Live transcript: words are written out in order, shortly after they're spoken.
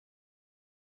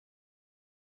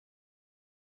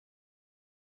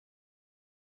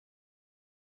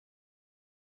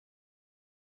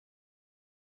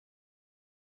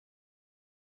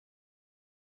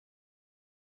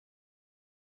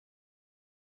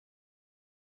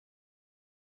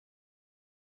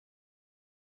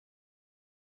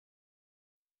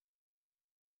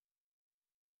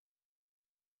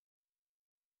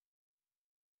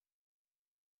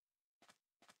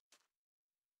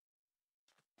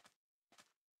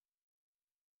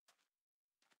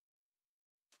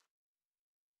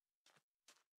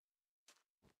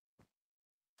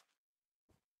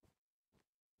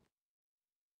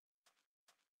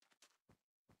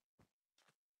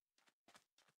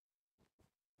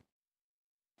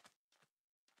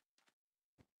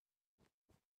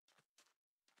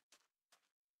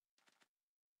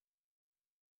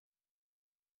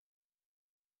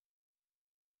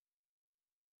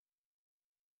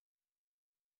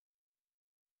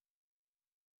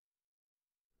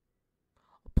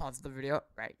pause the video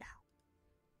right now.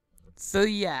 So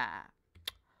yeah,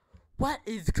 what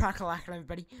is crack-a-lack,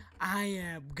 everybody? I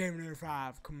am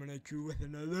Gamer5 coming at you with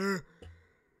another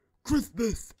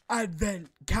Christmas Advent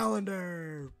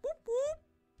Calendar. Whoop, whoop.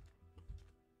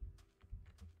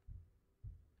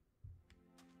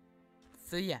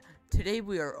 So yeah, today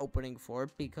we are opening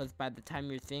 4 because by the time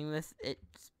you're seeing this,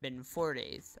 it's been 4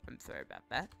 days. I'm sorry about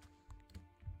that.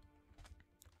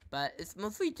 But it's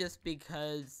mostly just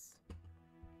because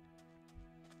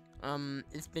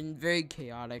it's been very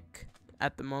chaotic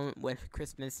at the moment with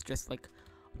Christmas just like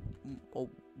a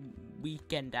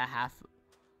week and a half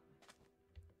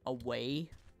away.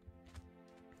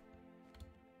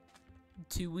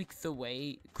 2 weeks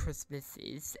away Christmas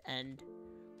is, and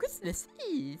Christmas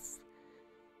is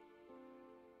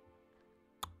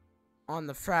on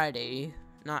the Friday,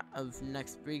 not of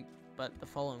next week, but the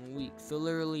following week. So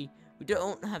literally, we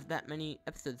don't have that many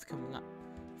episodes coming up.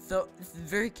 So this is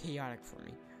very chaotic for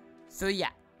me. So yeah,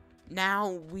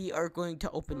 now we are going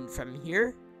to open from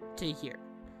here to here.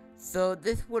 So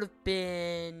this would have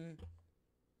been...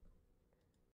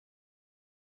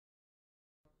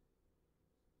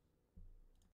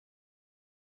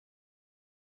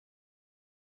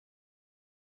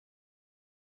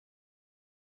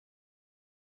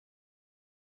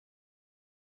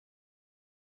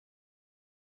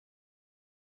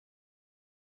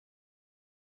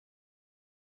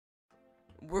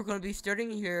 We're going to be starting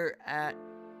here at,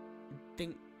 I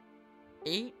think,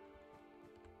 8?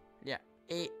 Yeah,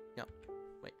 8. No,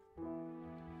 wait.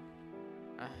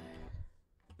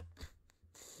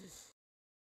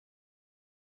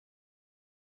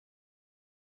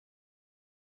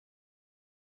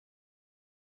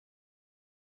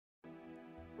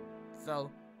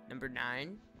 So, number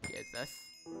 9 gives us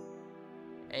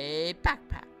a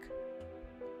backpack.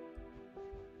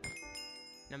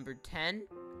 Number 10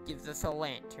 gives us a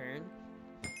lantern.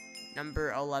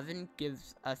 Number 11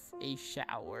 gives us a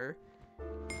shower.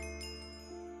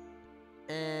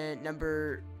 And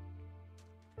number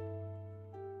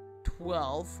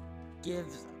 12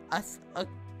 gives us a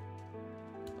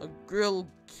grill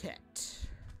kit.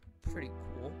 Pretty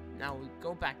cool. Now we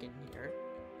go back in here.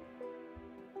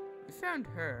 We found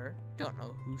her. Don't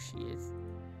know who she is.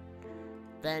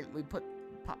 Then we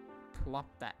plop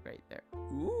that right there.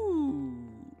 Ooh,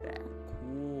 that's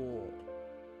cool.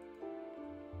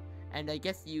 And I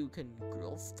guess you can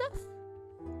grill stuff?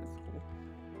 That's cool.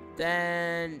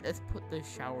 Then let's put the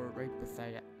shower right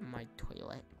beside my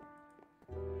toilet.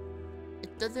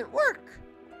 It doesn't work!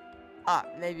 Ah,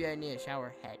 maybe I need a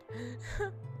shower head.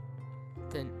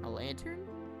 Then a lantern?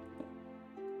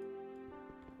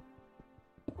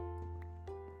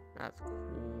 That's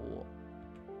cool.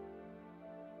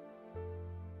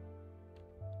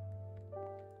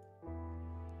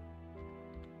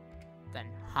 Then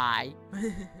hi.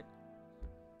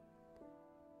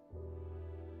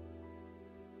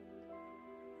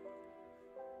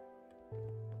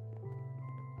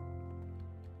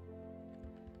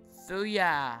 So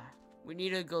yeah, we need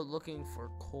to go looking for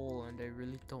coal, and I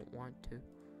really don't want to.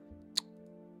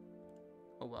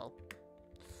 Oh well.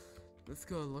 Let's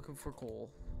go looking for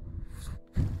coal.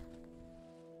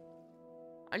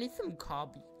 I need some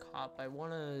cob. I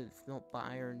want to smelt the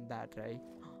iron that I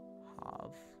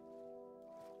have.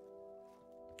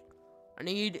 I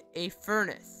need a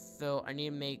furnace, so I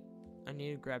need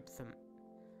to grab some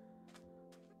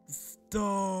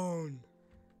stone.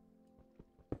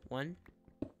 1,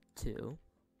 2.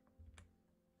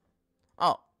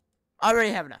 Oh, I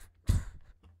already have enough.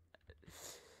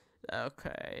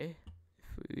 Okay,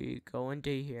 if we go into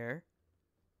here.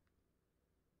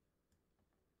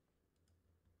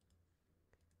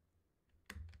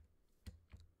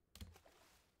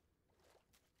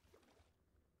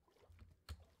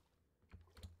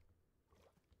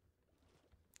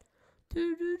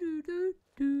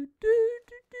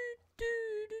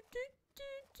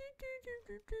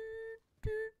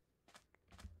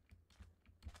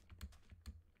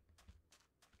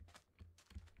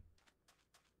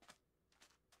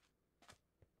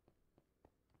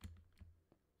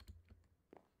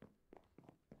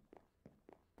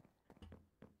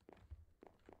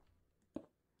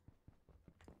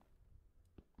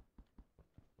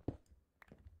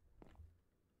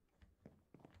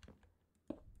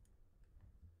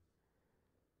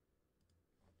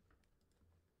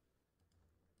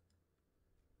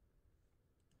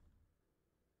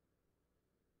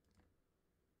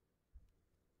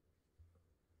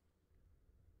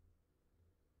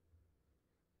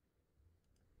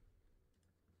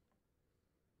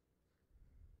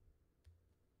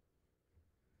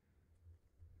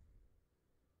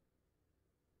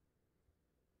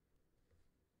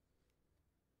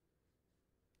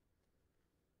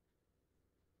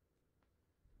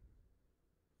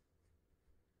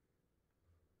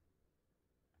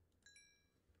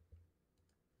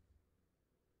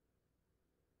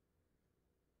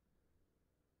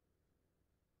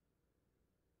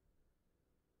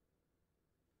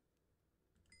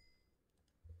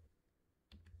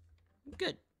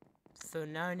 Good. So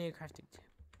now I need a crafting table.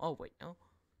 Oh, wait, no.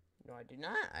 No, I do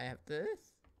not. I have this.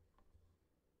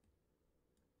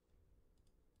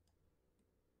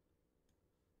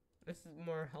 This is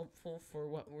more helpful for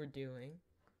what we're doing.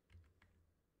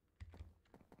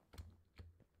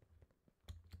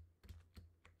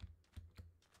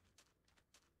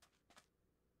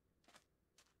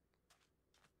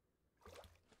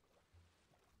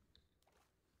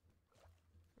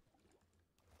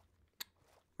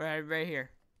 Right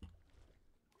here.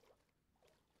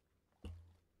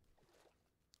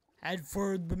 Head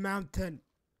for the mountain.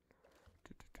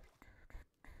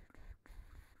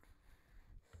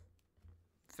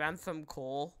 Found some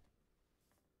coal.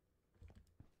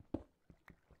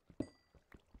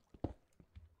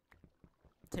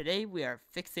 Today we are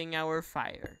fixing our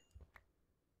fire.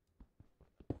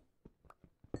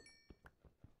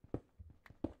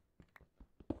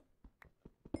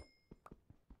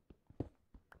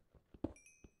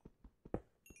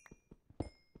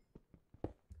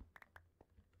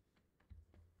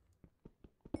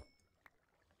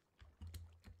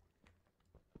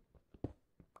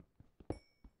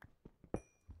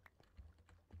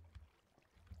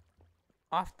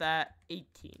 Off that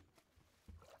 18.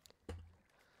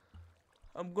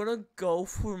 I'm gonna go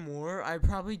for more. I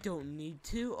probably don't need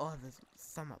to. Oh, there's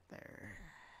some up there.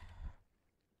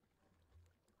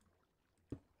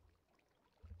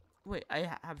 Wait, I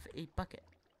have a bucket.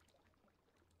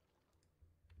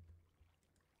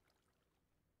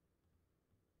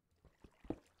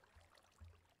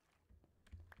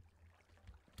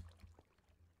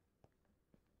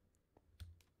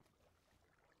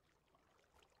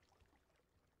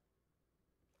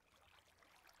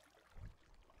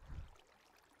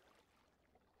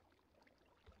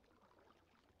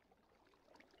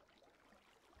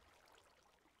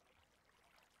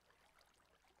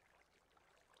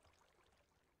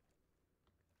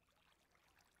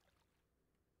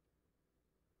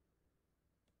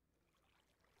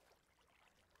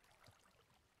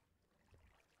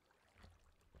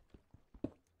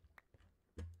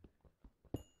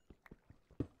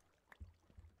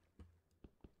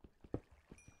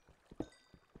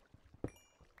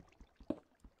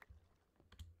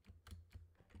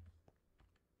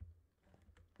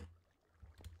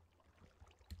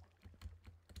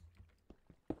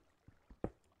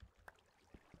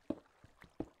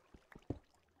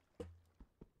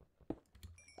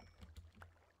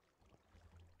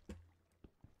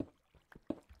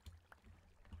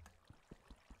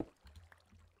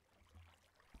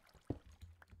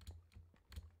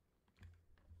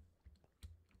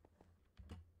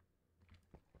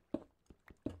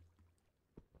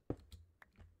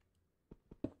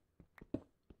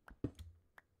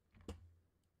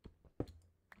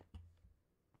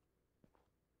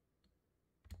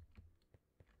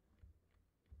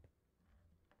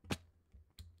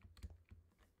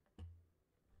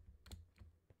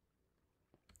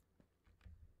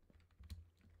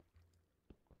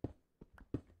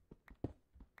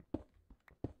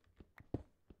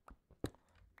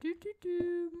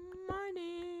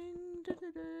 Mining.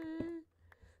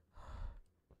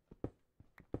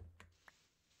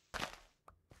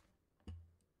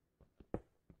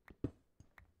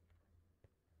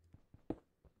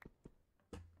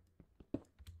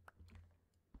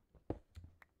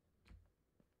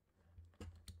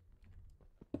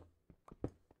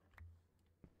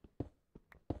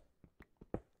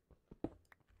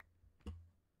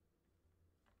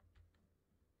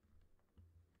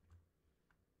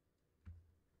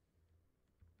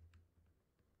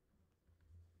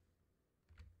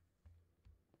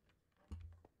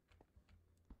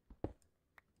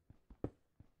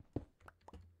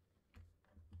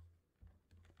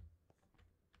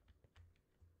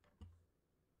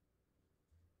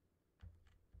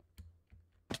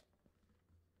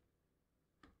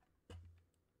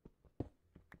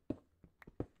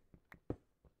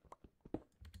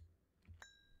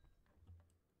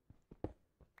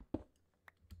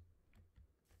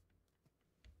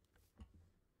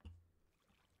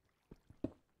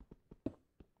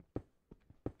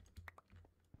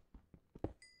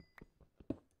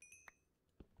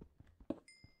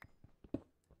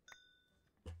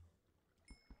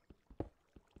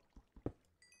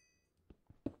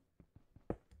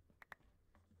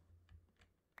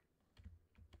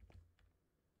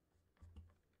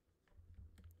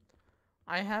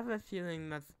 I have a feeling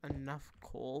that's enough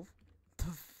coal.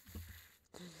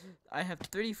 I have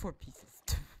 34 pieces.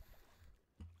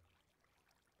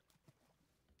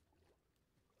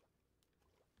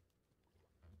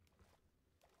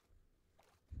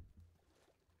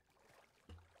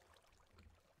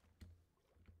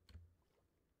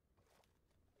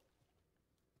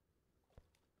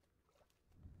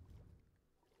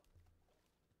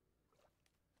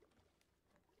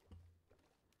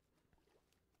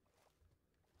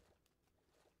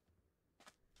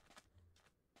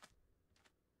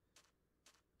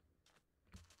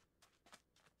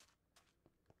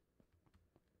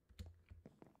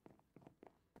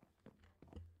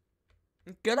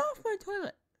 Get off my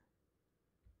toilet.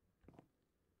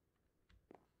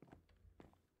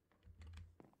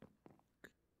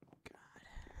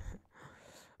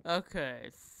 God. Okay,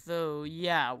 so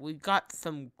yeah, we got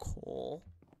some coal.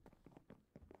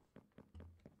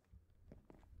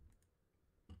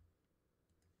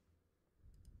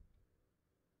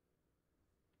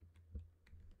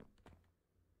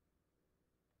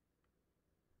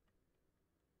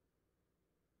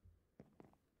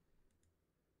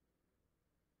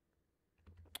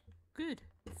 Good.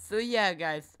 So yeah,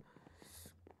 guys.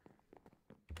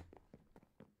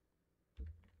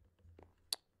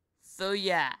 So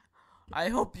yeah, I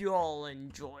hope you all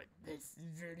enjoyed this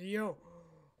video.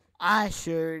 I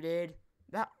sure did.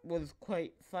 That was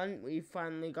quite fun. We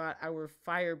finally got our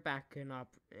fire back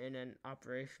in an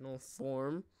operational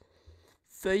form.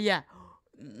 So yeah.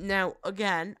 Now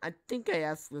again, I think I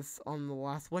asked this on the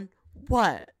last one.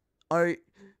 What are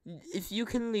if you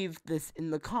can leave this in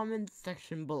the comments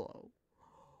section below.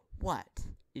 What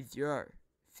is your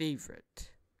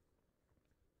favorite?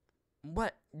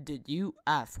 What did you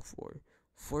ask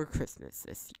for Christmas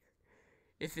this year?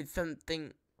 If it's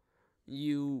something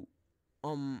you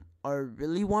are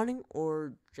really wanting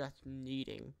or just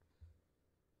needing,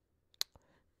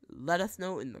 let us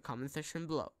know in the comment section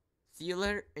below. See you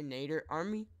later, Nader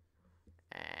Army,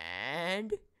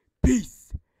 and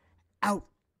peace out,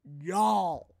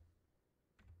 y'all.